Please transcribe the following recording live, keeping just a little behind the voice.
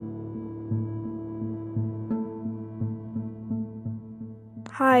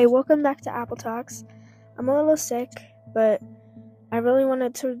Hi, welcome back to Apple Talks. I'm a little sick, but I really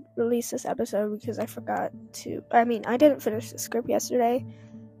wanted to release this episode because I didn't finish the script yesterday,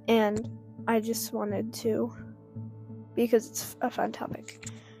 and I just wanted to because it's a fun topic.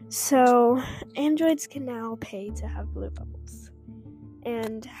 So, Androids can now pay to have blue bubbles.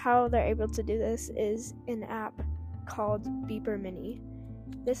 And how they're able to do this is an app called Beeper Mini.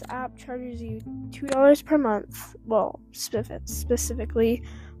 This app charges you $2 per month, well, specifically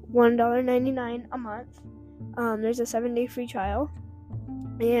 $1.99 a month. There's a 7-day free trial,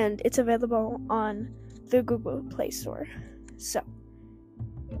 and it's available on the Google Play Store. So,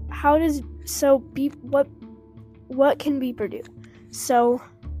 what can Beeper do? So,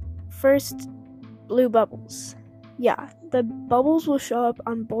 first, blue bubbles. Yeah, the bubbles will show up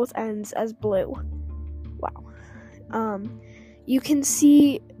on both ends as blue. Wow. You can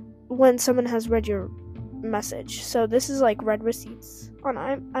see when someone has read your message. So this is like read receipts on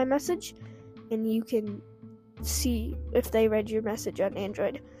iMessage, and you can see if they read your message on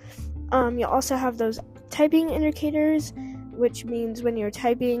Android. You'll also have those typing indicators, which means when you're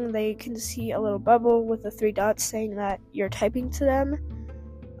typing, they can see a little bubble with the 3 dots saying that you're typing to them.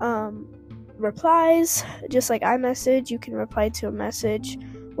 Replies, just like iMessage, you can reply to a message,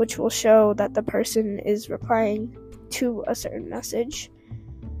 which will show that the person is replying to a certain message.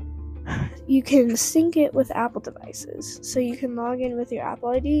 You can sync it with Apple devices, so you can log in with your Apple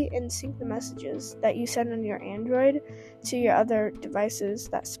ID and sync the messages that you send on your Android to your other devices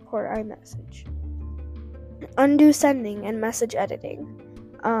that support iMessage. Undo sending and message editing.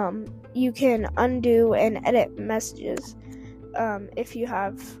 You can undo and edit messages if you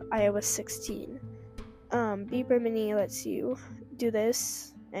have iOS 16. Beeper Mini lets you do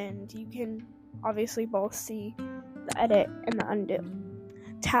this, and you can obviously both see the edit and the undo.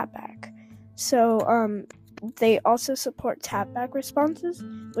 Tap back. So they also support tap back responses,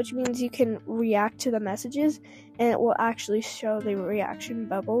 which means you can react to the messages and it will actually show the reaction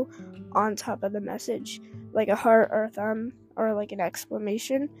bubble on top of the message, like a heart or a thumb or like an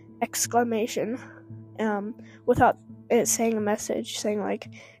exclamation, without it saying a message saying like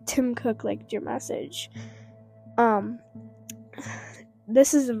Tim Cook liked your message.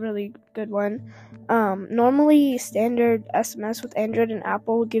 This is a really good one. Normally standard SMS with Android and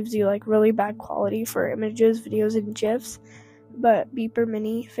Apple gives you like really bad quality for images, videos, and GIFs, but Beeper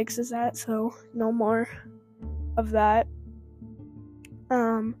Mini fixes that, so no more of that.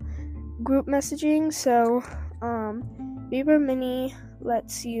 Group messaging. So Beeper Mini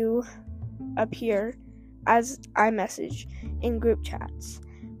lets you appear as iMessage in group chats,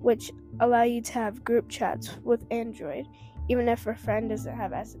 which allow you to have group chats with Android even if a friend doesn't have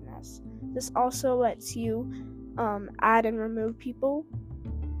SMS. This also lets you add and remove people.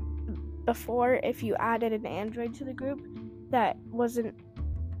 Before, if you added an Android to the group,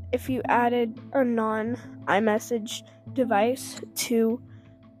 if you added a non-iMessage device to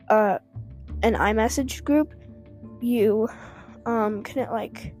an iMessage group, you couldn't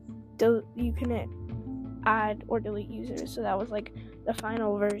add or delete users. So that was like the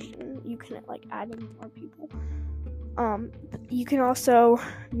final version. You couldn't add any more people. You can also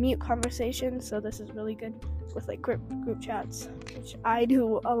mute conversations, so this is really good with group chats, which I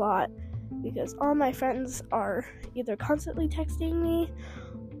do a lot because all my friends are either constantly texting me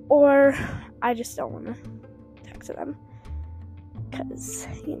or I just don't want to text them because,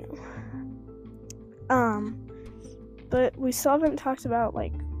 but we still haven't talked about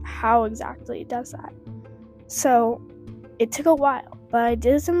how exactly it does that. So it took a while, but I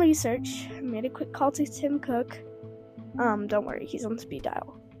did some research, made a quick call to Tim Cook. Don't worry, he's on speed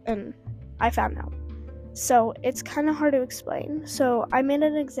dial, and I found out. So it's kind of hard to explain. So I made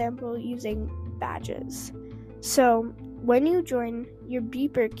an example using badges. So when you join your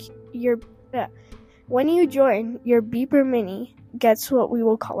Beeper Mini gets what we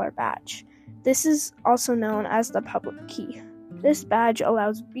will call our badge. This is also known as the public key. This badge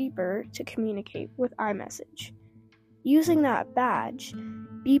allows Beeper to communicate with iMessage. Using that badge,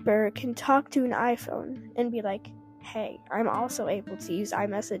 Beeper can talk to an iPhone and be like, hey, I'm also able to use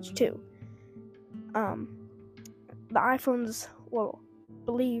iMessage too. The iPhones will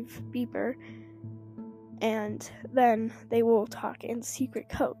believe Beeper, and then they will talk in secret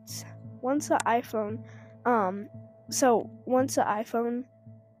codes. Once the iPhone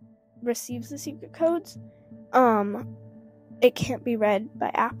receives the secret codes, it can't be read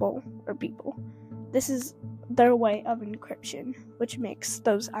by Apple or people. This is their way of encryption, which makes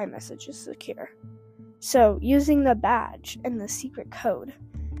those iMessages secure. So, using the badge and the secret code,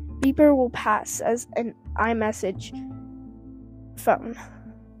 Beeper will pass as an iMessage phone.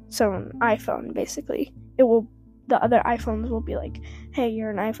 So, an iPhone, basically. It will the other iPhones will be like, hey,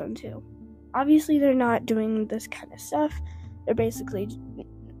 you're an iPhone too. Obviously, they're not doing this kind of stuff. They're basically,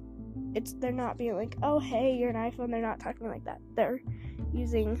 they're not being like, oh, hey, you're an iPhone. They're not talking like that. They're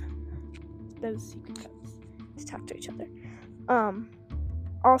using those secret codes to talk to each other.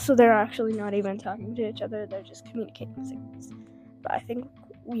 Also, they're actually not even talking to each other. They're just communicating signals. But I think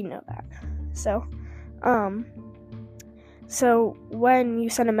we know that. So when you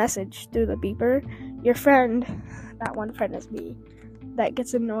send a message through the beeper, your friend, that one friend is me, that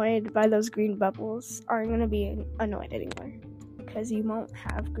gets annoyed by those green bubbles aren't going to be annoyed anymore, because you won't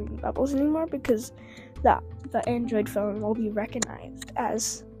have green bubbles anymore, because the Android phone will be recognized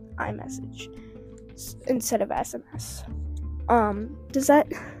as iMessage instead of SMS. Does that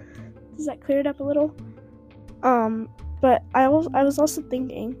clear it up a little? But I was also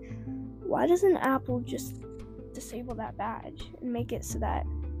thinking, why doesn't Apple just disable that badge and make it so that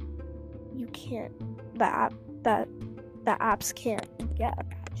you can't, the apps can't get a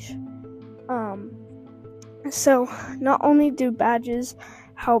badge? So not only do badges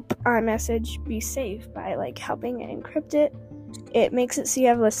help iMessage be safe by like helping it encrypt it, it makes it so you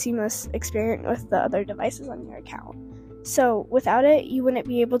have a seamless experience with the other devices on your account. So without it, you wouldn't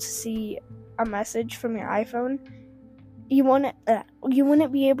be able to see a message from your iPhone. You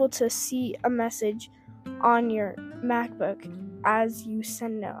wouldn't be able to see a message on your MacBook as you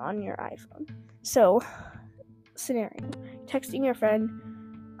send it on your iPhone. So, scenario: texting your friend,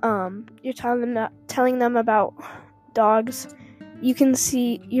 you're telling them about dogs.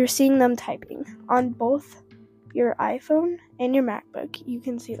 You're seeing them typing on both your iPhone and your MacBook. You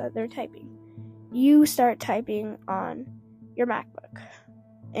can see that they're typing. You start typing on your MacBook,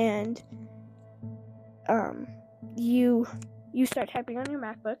 and you start typing on your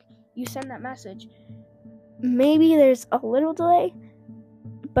MacBook. You send that message. Maybe there's a little delay,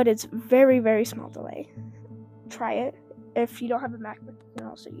 but it's very, very small delay. Try it. If you don't have a MacBook, you can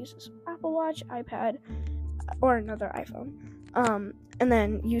also use this Apple Watch, iPad, or another iPhone. And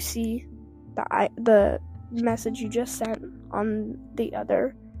then you see the message you just sent on the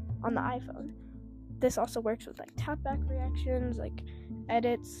iPhone. This also works with like tapback reactions, like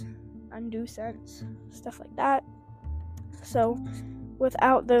edits, undo sends, stuff like that. So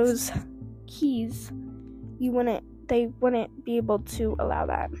without those keys, they wouldn't be able to allow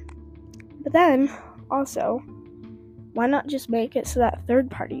that. But then also, why not just make it so that third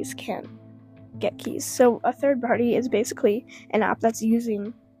parties can get keys? So a third party is basically an app that's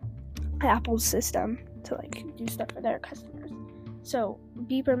using Apple's system to like do stuff for their customers. So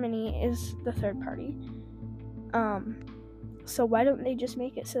Beeper Mini is the third party. So why don't they just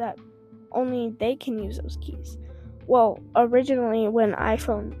make it so that only they can use those keys? Well, originally when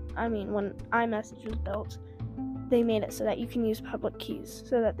iMessage was built, they made it so that you can use public keys,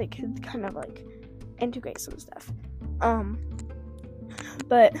 so that they could kind of like integrate some stuff.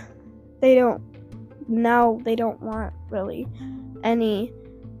 But they don't want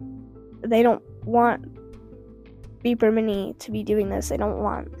Beeper Mini to be doing this. They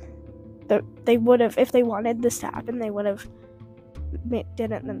would have, if they wanted this to happen, they would have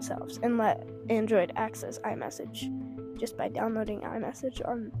did it themselves and let Android access iMessage just by downloading iMessage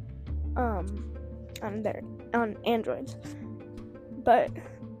on Androids. But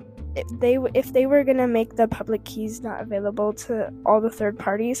if they were gonna make the public keys not available to all the third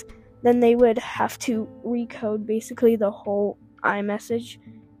parties, then they would have to recode basically the whole iMessage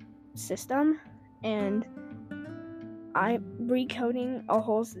system, and recoding a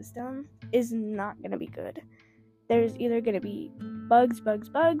whole system is not going to be good. There's either going to be bugs,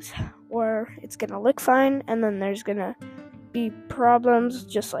 or it's going to look fine, and then there's going to be problems,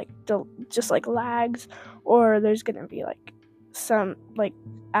 just like lags, or there's going to be like some like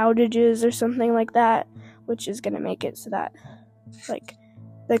outages or something like that, which is going to make it so that like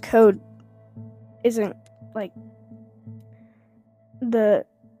the code isn't like the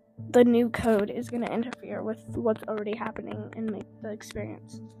new code is going to interfere with what's already happening and make the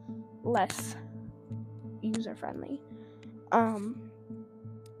experience less user-friendly.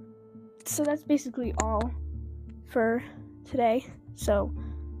 So that's basically all for today. So,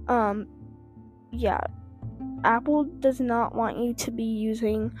 yeah, Apple does not want you to be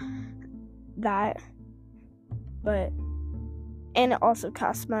using that, and it also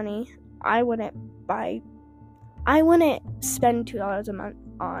costs money. I wouldn't spend $2 a month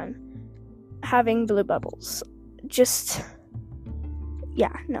on having blue bubbles. Just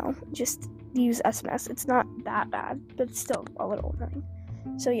use SMS. It's not that bad, but it's still a little annoying.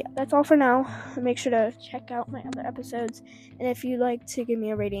 So yeah, that's all for now. Make sure to check out my other episodes, and if you'd like to give me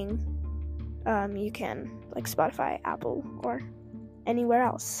a rating, you can, like Spotify, Apple, or anywhere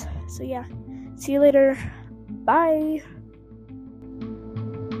else. So yeah, see you later. Bye.